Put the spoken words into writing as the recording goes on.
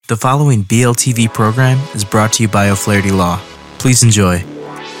The following BLTV program is brought to you by O'Flaherty Law. Please enjoy.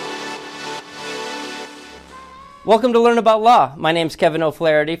 Welcome to Learn About Law. My name is Kevin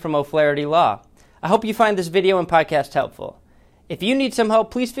O'Flaherty from O'Flaherty Law. I hope you find this video and podcast helpful. If you need some help,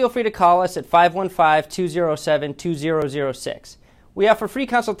 please feel free to call us at 515-207-2006. We offer free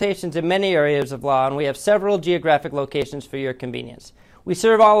consultations in many areas of law, and we have several geographic locations for your convenience. We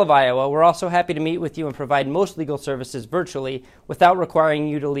serve all of Iowa. We're also happy to meet with you and provide most legal services virtually without requiring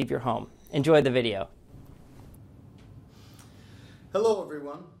you to leave your home. Enjoy the video. Hello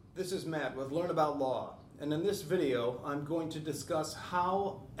everyone, this is Matt with Learn About Law, and in this video I'm going to discuss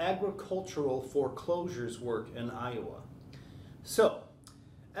how agricultural foreclosures work in Iowa. So,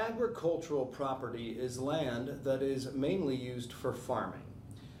 agricultural property is land that is mainly used for farming.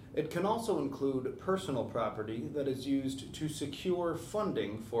 It can also include personal property that is used to secure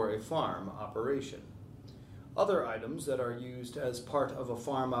funding for a farm operation. Other items that are used as part of a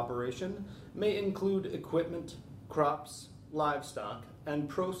farm operation may include equipment, crops, livestock, and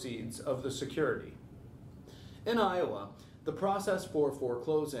proceeds of the security. In Iowa, the process for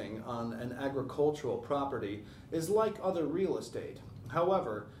foreclosing on an agricultural property is like other real estate.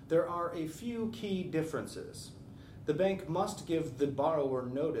 However, there are a few key differences. The bank must give the borrower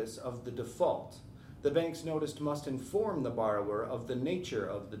notice of the default. The bank's notice must inform the borrower of the nature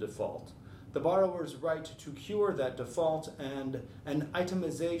of the default, the borrower's right to cure that default, and an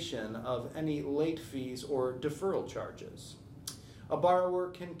itemization of any late fees or deferral charges. A borrower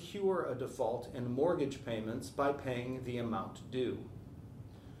can cure a default in mortgage payments by paying the amount due.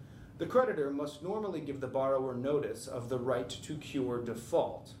 The creditor must normally give the borrower notice of the right to cure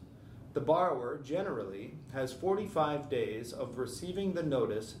default. The borrower generally has 45 days of receiving the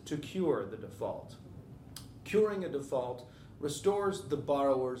notice to cure the default. Curing a default restores the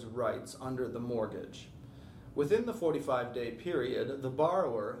borrower's rights under the mortgage. Within the 45-day period, the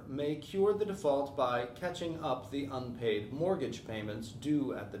borrower may cure the default by catching up the unpaid mortgage payments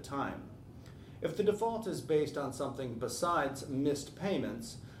due at the time. If the default is based on something besides missed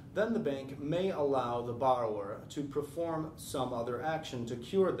payments, then the bank may allow the borrower to perform some other action to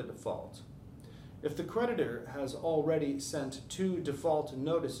cure the default. If the creditor has already sent 2 default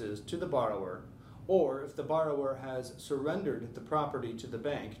notices to the borrower, or if the borrower has surrendered the property to the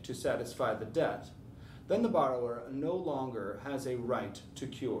bank to satisfy the debt, then the borrower no longer has a right to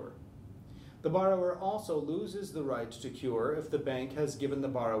cure. The borrower also loses the right to cure if the bank has given the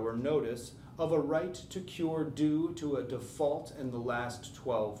borrower notice of a right to cure due to a default in the last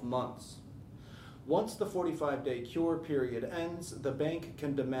 12 months. Once the 45-day cure period ends, the bank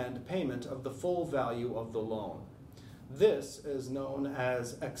can demand payment of the full value of the loan. This is known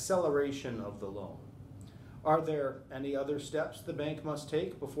as acceleration of the loan. Are there any other steps the bank must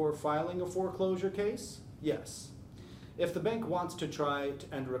take before filing a foreclosure case? Yes. If the bank wants to try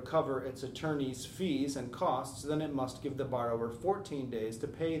and recover its attorney's fees and costs, then it must give the borrower 14 days to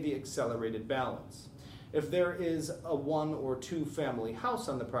pay the accelerated balance. If there is a 1 or 2 family house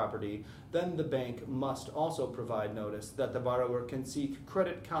on the property, then the bank must also provide notice that the borrower can seek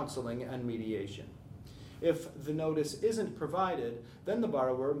credit counseling and mediation. If the notice isn't provided, then the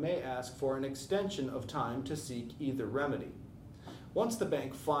borrower may ask for an extension of time to seek either remedy. Once the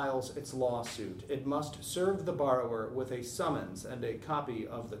bank files its lawsuit, it must serve the borrower with a summons and a copy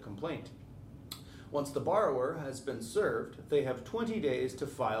of the complaint. Once the borrower has been served, they have 20 days to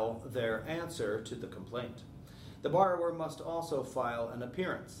file their answer to the complaint. The borrower must also file an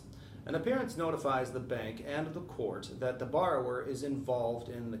appearance. An appearance notifies the bank and the court that the borrower is involved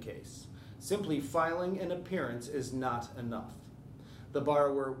in the case. Simply filing an appearance is not enough. The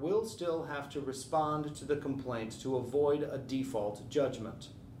borrower will still have to respond to the complaint to avoid a default judgment.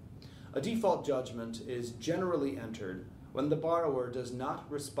 A default judgment is generally entered when the borrower does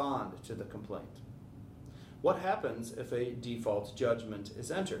not respond to the complaint. What happens if a default judgment is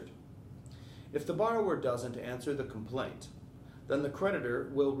entered? If the borrower doesn't answer the complaint, then the creditor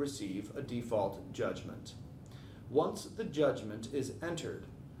will receive a default judgment. Once the judgment is entered,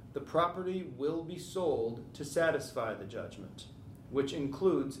 the property will be sold to satisfy the judgment, which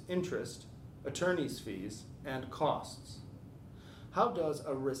includes interest, attorney's fees, and costs. How does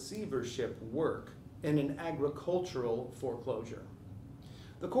a receivership work in an agricultural foreclosure?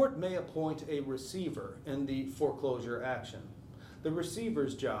 The court may appoint a receiver in the foreclosure action. The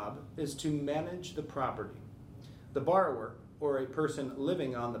receiver's job is to manage the property. The borrower, or a person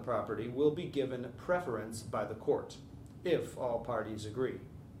living on the property, will be given preference by the court, if all parties agree.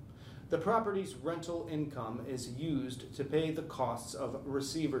 The property's rental income is used to pay the costs of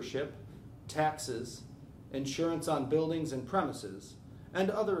receivership, taxes, insurance on buildings and premises, and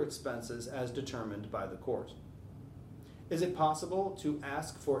other expenses as determined by the court. Is it possible to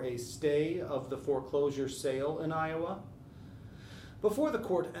ask for a stay of the foreclosure sale in Iowa? Before the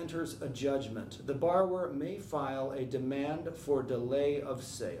court enters a judgment, the borrower may file a demand for delay of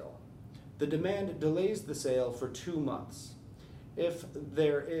sale. The demand delays the sale for 2 months. If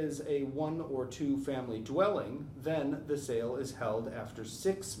there is a 1 or 2 family dwelling, then the sale is held after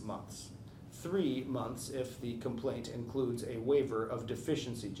 6 months. 3 months if the complaint includes a waiver of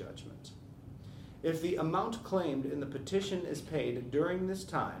deficiency judgment. If the amount claimed in the petition is paid during this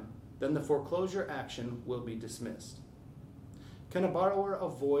time, then the foreclosure action will be dismissed. Can a borrower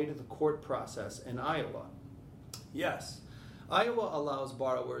avoid the court process in Iowa? Yes. Iowa allows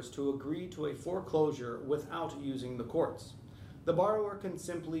borrowers to agree to a foreclosure without using the courts. The borrower can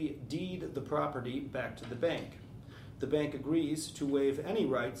simply deed the property back to the bank. The bank agrees to waive any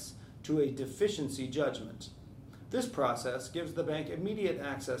rights to a deficiency judgment. This process gives the bank immediate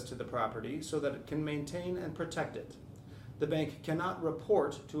access to the property so that it can maintain and protect it. The bank cannot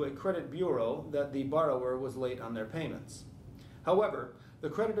report to a credit bureau that the borrower was late on their payments. However, the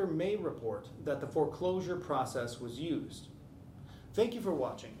creditor may report that the foreclosure process was used. Thank you for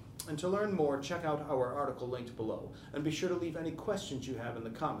watching, and to learn more, check out our article linked below, and be sure to leave any questions you have in the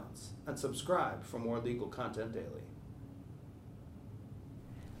comments, and subscribe for more legal content daily.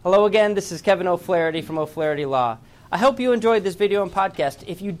 Hello again, this is Kevin O'Flaherty from O'Flaherty Law. I hope you enjoyed this video and podcast.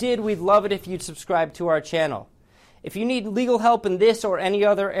 If you did, we'd love it if you'd subscribe to our channel. If you need legal help in this or any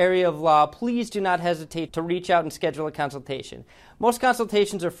other area of law, please do not hesitate to reach out and schedule a consultation. Most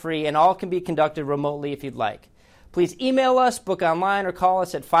consultations are free and all can be conducted remotely if you'd like. Please email us, book online, or call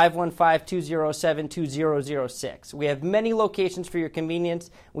us at 515-207-2006. We have many locations for your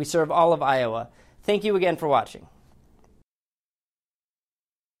convenience. We serve all of Iowa. Thank you again for watching.